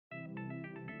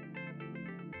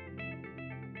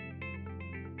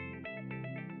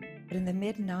In the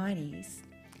mid-90s,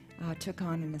 took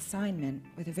on an assignment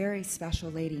with a very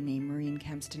special lady named Maureen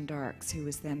Kempston Darks, who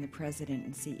was then the president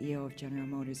and CEO of General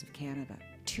Motors of Canada.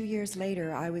 2 years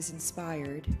later, I was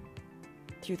inspired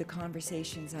through the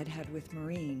conversations I'd had with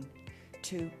Maureen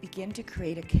to begin to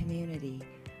create a community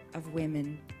of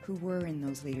women who were in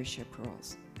those leadership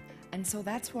roles. And so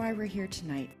that's why we're here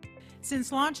tonight.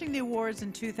 Since launching the awards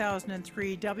in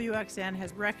 2003, WXN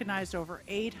has recognized over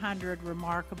 800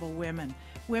 remarkable women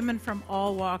from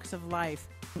all walks of life.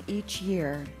 Each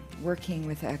year, working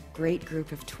with a great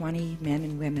group of 20 men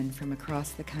and women from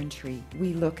across the country,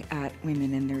 we look at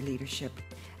women in their leadership.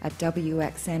 At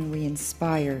WXN, we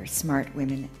inspire smart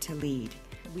women to lead.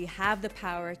 We have the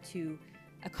power to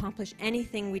accomplish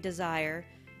anything we desire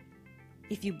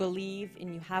if you believe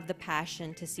and you have the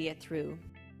passion to see it through.